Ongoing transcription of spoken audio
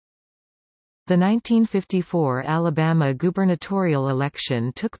The 1954 Alabama gubernatorial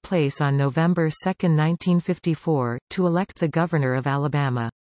election took place on November 2, 1954, to elect the governor of Alabama.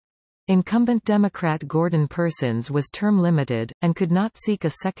 Incumbent Democrat Gordon Persons was term-limited, and could not seek a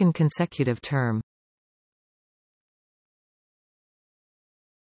second consecutive term.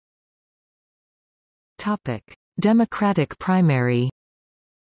 Democratic primary.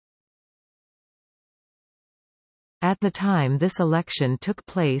 At the time this election took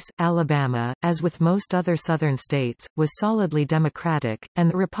place, Alabama, as with most other Southern states, was solidly Democratic, and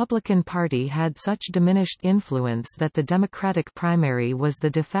the Republican Party had such diminished influence that the Democratic primary was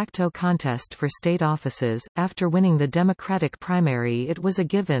the de facto contest for state offices. After winning the Democratic primary, it was a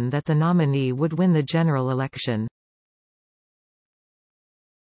given that the nominee would win the general election.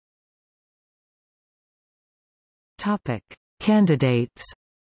 Topic: Candidates.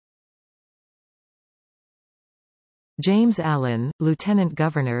 James Allen, Lieutenant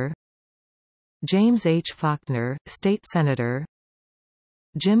Governor. James H. Faulkner, State Senator.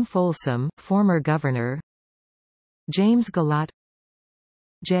 Jim Folsom, former Governor. James Galat.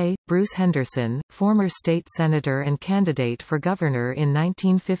 J. Bruce Henderson, former State Senator and candidate for governor in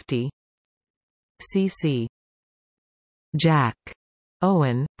 1950. C.C. Jack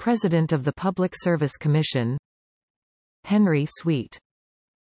Owen, President of the Public Service Commission. Henry Sweet.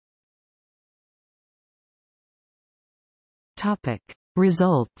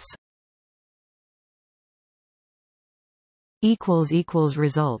 Results.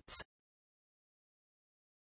 Results.